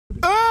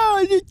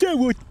I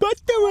was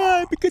bust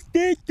around because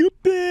they're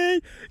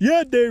stupid.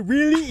 Yeah, they're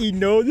really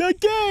Enola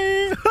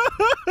gay.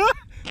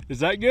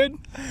 Is that good?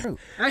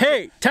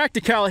 Hey,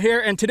 TactiKal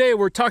here, and today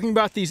we're talking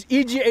about these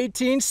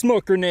EG18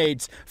 smoke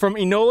grenades from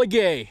Enola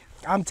Gay.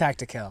 I'm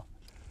TactiKal.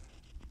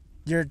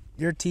 You're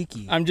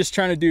Tiki. I'm just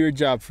trying to do your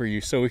job for you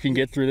so we can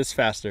get through this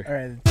faster. All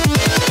right.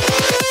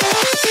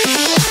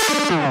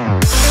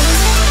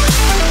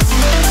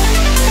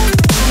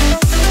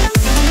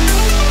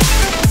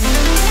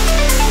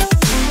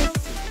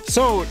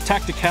 So,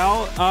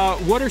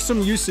 TactiKal, what are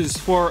some uses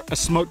for a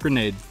smoke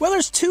grenade? Well,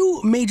 there's two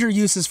major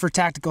uses for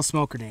tactical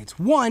smoke grenades.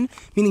 One,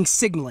 meaning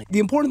signaling. The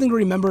important thing to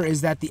remember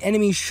is that the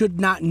enemy should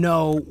not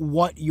know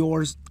what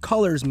your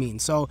colors mean.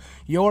 So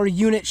your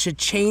unit should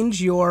change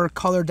your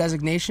color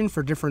designation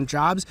for different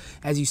jobs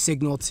as you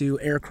signal to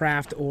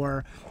aircraft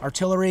or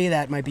artillery.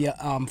 That might be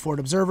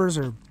forward observers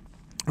or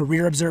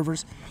rear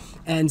observers.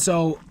 And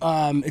so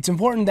it's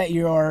important that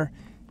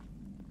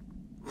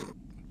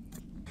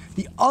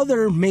the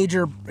other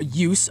major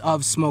use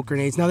of smoke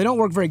grenades, now they don't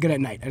work very good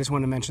at night, I just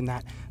want to mention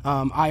that.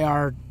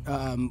 IR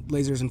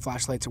lasers and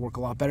flashlights work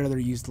a lot better, they're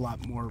used a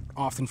lot more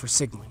often for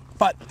signaling.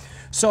 But,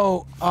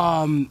 so,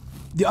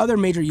 the other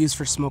major use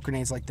for smoke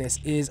grenades like this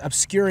is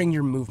obscuring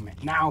your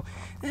movement. Now,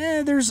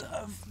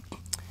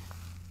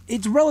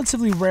 it's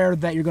relatively rare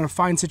that you're going to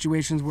find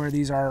situations where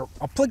these are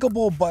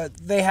applicable, but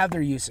they have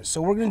their uses.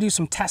 So we're going to do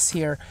some tests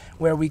here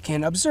where we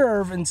can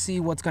observe and see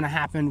what's going to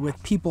happen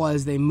with people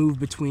as they move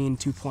between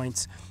 2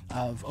 points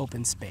of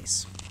open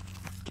space.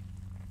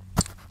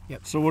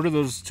 Yep. So what are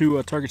those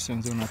two target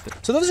stands doing out there?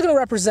 So those are going to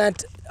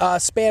represent a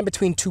span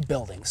between two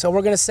buildings. So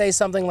we're going to say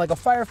something like a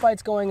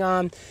firefight's going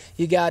on.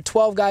 You got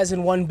 12 guys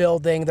in one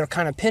building. They're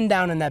kind of pinned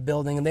down in that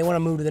building, and they want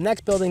to move to the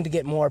next building to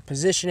get more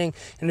positioning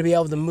and to be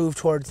able to move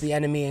towards the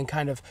enemy and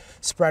kind of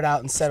spread out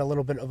and set a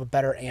little bit of a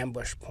better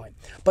ambush point.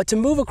 But to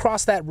move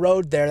across that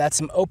road there, that's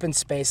some open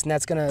space, and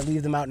that's going to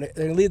leave them out. They're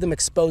going to leave them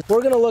exposed.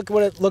 We're going to look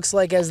what it looks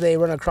like as they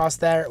run across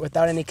there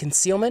without any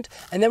concealment,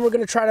 and then we're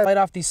going to try to light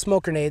off these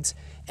smoke grenades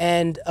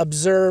and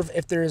observe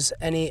if there's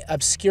any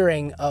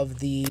obscuring of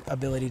the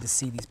ability to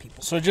see these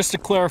people. So just to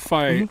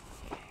clarify,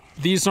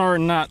 these are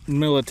not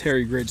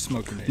military grade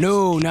smoke grenades?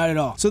 No, not at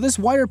all. So this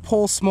wire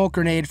pole smoke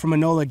grenade from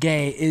Enola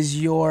Gay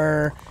is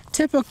your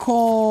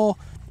typical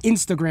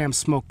Instagram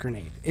smoke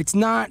grenade. It's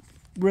not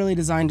really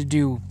designed to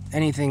do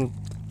anything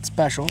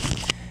special.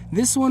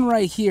 This one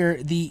right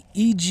here, the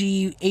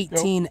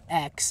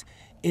EG18X,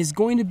 is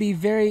going to be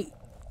very,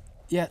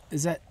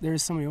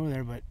 there's somebody over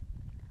there, but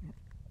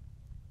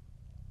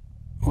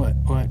What?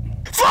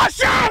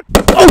 Flash out!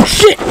 Oh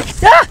shit!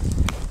 Ah!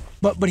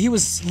 But he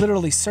was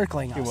literally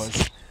circling us. He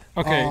was.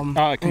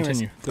 Okay,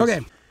 continue.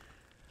 Okay,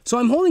 so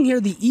I'm holding here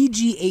the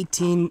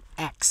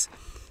EG18X.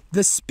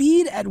 The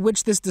speed at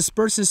which this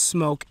disperses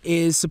smoke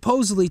is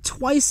supposedly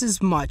twice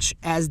as much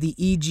as the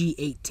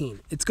EG18.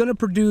 It's going to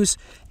produce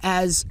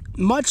as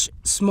much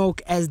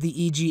smoke as the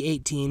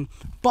EG18,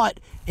 but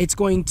it's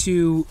going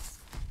to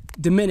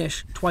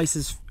diminish twice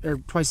as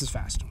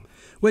fast.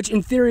 Which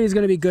in theory is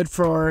going to be good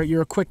for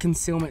your quick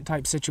concealment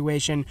type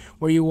situation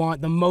where you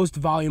want the most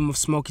volume of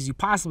smoke as you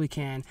possibly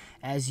can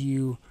as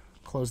you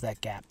close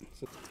that gap.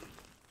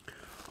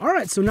 All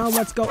right, so now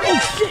let's go.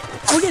 Oh shit,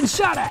 we're getting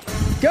shot at.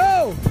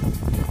 Go!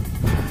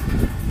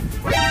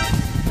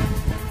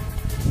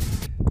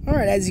 All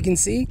right, as you can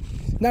see,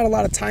 not a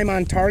lot of time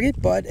on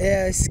target, but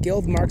a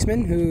skilled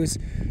marksman who's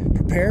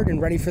prepared and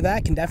ready for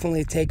that can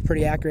definitely take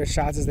pretty accurate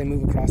shots as they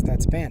move across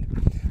that span.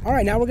 All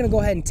right, now we're going to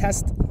go ahead and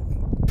test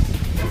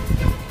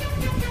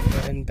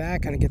and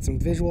back, kind of get some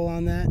visual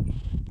on that.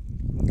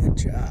 Good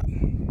job.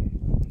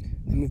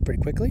 They move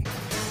pretty quickly.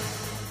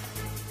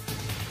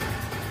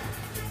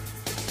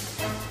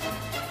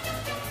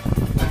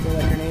 Throw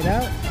that grenade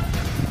out. All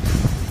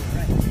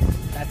right,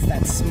 that's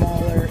that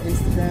smaller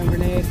Instagram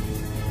grenade.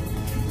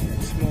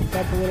 Smoked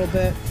up a little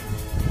bit.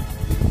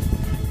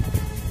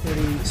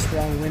 Pretty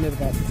strong wind at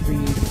about 3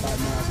 to 5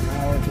 miles an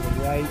hour to the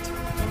right.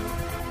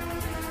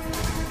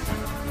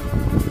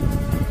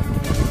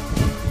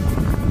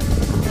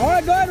 All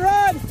right, go ahead,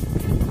 run!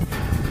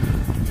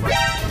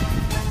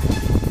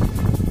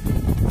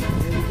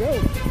 There we go.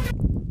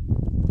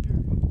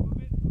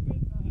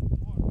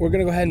 We're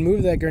gonna go ahead and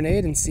move that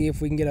grenade and see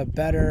if we can get a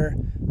better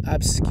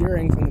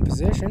obscuring from the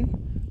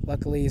position.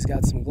 Luckily, he's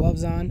got some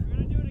gloves on. We're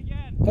gonna do it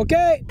again.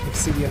 Okay! Let's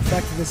see the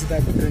effectiveness of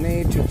that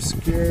grenade to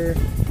obscure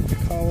the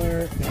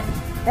color.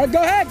 All right,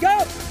 go ahead,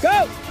 go!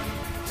 Go!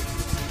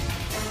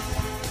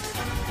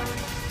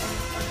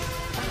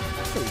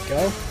 There we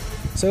go.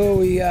 So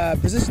we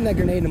positioned that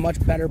grenade in a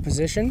much better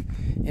position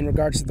in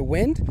regards to the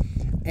wind,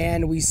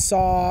 and we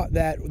saw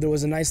that there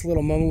was a nice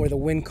little moment where the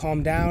wind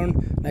calmed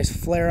down, nice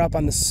flare up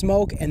on the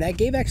smoke, and that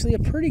gave actually a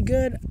pretty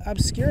good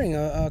obscuring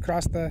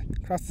across the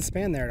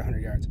span there at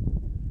 100 yards.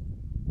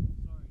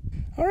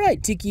 All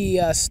right, Tiki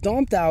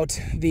stomped out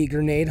the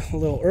grenade a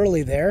little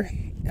early there,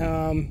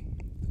 a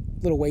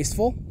little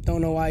wasteful.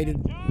 Don't know why he did.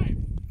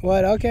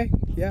 What? Okay,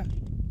 yeah,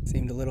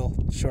 seemed a little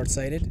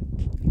short-sighted.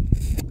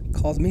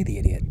 Calls me the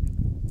idiot.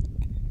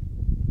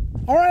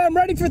 All right, I'm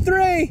ready for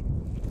 3.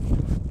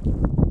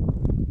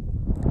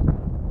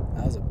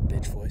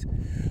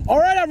 All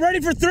right, I'm ready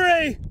for 3.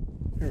 Here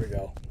we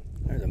go.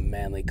 There's a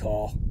manly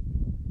call.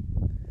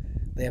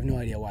 They have no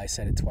idea why I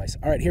said it twice.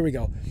 All right, here we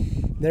go.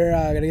 They're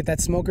going to get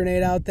that smoke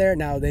grenade out there.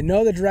 Now, they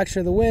know the direction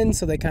of the wind,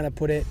 so they kind of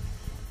put it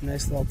in a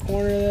nice little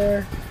corner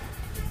there.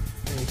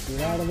 Maybe through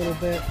it out a little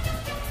bit. All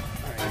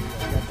right,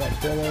 got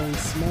that billowing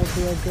smoke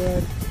real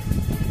good.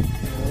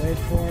 We'll wait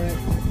for it.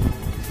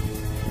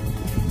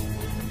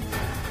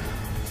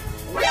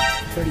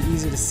 Pretty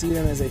easy to see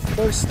them as they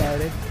first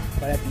started,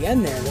 but at the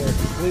end there, they were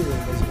completely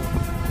invisible.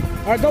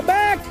 All right, go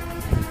back!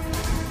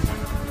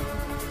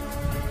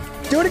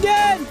 Do it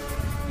again!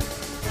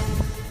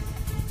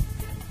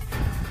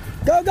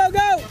 Go, go,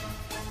 go!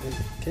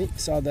 Okay,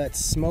 saw that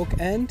smoke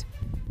end,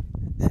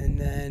 and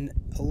then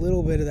a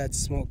little bit of that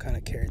smoke kind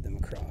of carried them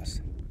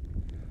across.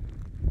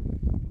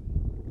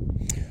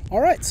 All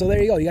right, so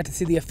there you go. You got to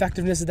see the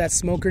effectiveness of that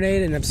smoke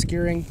grenade and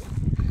obscuring.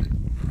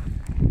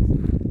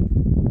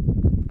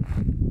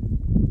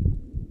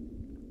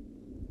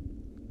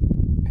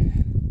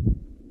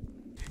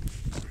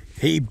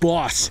 Hey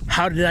boss,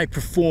 how did I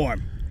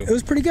perform? It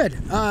was pretty good.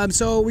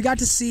 So we got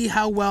to see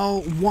how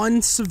well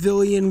one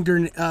civilian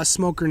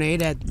smoke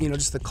grenade at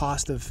just the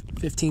cost of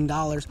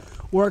 $15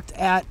 worked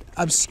at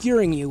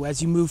obscuring you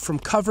as you move from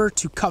cover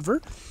to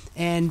cover,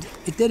 and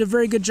it did a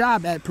very good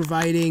job at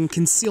providing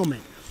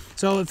concealment.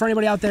 So for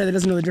anybody out there that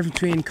doesn't know the difference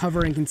between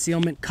cover and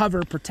concealment,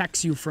 cover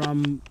protects you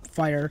from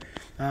fire,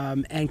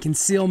 and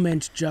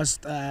concealment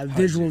just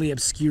visually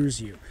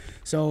obscures you.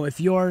 So if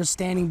you're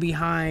standing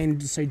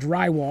behind, say,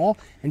 drywall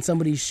and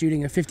somebody's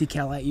shooting a 50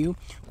 cal at you,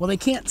 well, they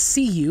can't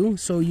see you,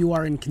 so you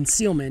are in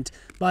concealment,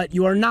 but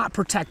you are not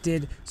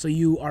protected, so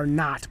you are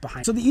not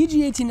behind. So the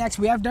EG18X,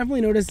 we have definitely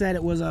noticed that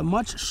it was a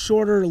much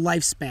shorter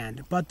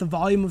lifespan, but the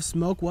volume of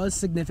smoke was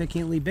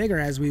significantly bigger,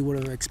 as we would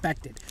have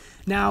expected.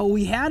 Now,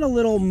 we had a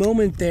little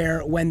moment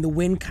there when the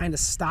wind kind of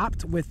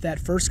stopped with that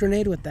first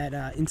grenade, with that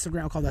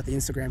I'll call that the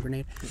Instagram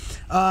grenade,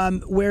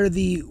 where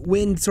the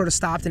wind sort of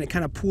stopped and it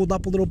kind of pooled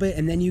up a little bit,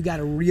 and then you got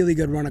a really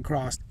good run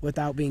across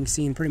without being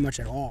seen pretty much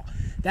at all.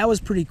 That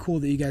was pretty cool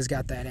that you guys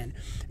got that in.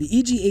 The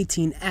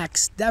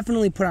EG18X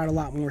definitely put out a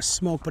lot more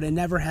smoke, but it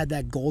never had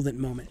that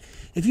golden moment.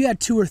 If you had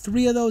 2 or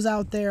 3 of those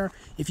out there,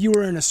 if you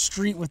were in a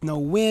street with no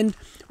wind,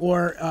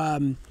 or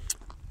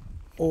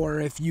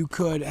if you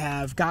could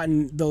have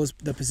gotten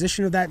the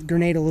position of that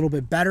grenade a little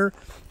bit better,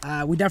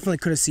 we definitely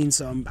could have seen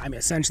some. I mean,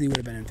 essentially, would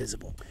have been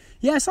invisible.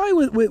 Yeah, I saw you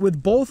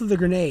with both of the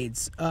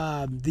grenades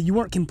that you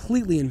weren't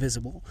completely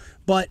invisible,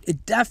 but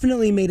it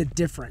definitely made a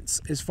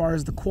difference as far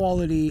as the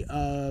quality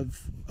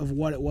of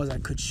what it was I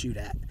could shoot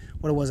at,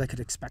 what it was I could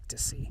expect to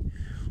see.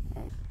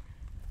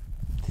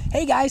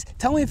 Hey guys,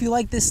 tell me if you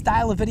like this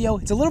style of video.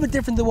 It's a little bit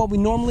different than what we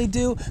normally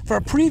do. For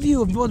a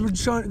preview of what we're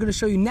going to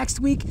show you next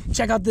week,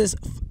 check out this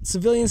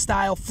civilian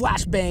style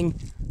flashbang.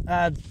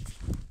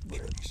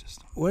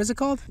 What is it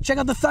called? Check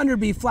out the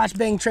Thunderbee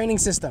flashbang training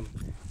system.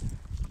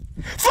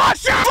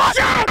 Flash out! Flash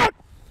out!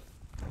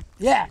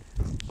 Yeah.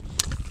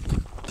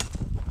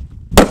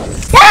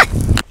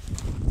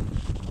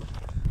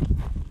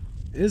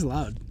 It is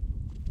loud.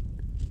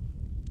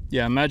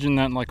 Yeah, imagine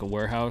that in like a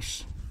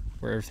warehouse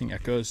where everything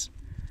echoes.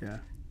 Yeah.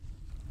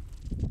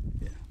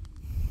 Yeah.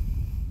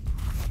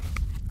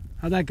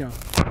 How'd that go?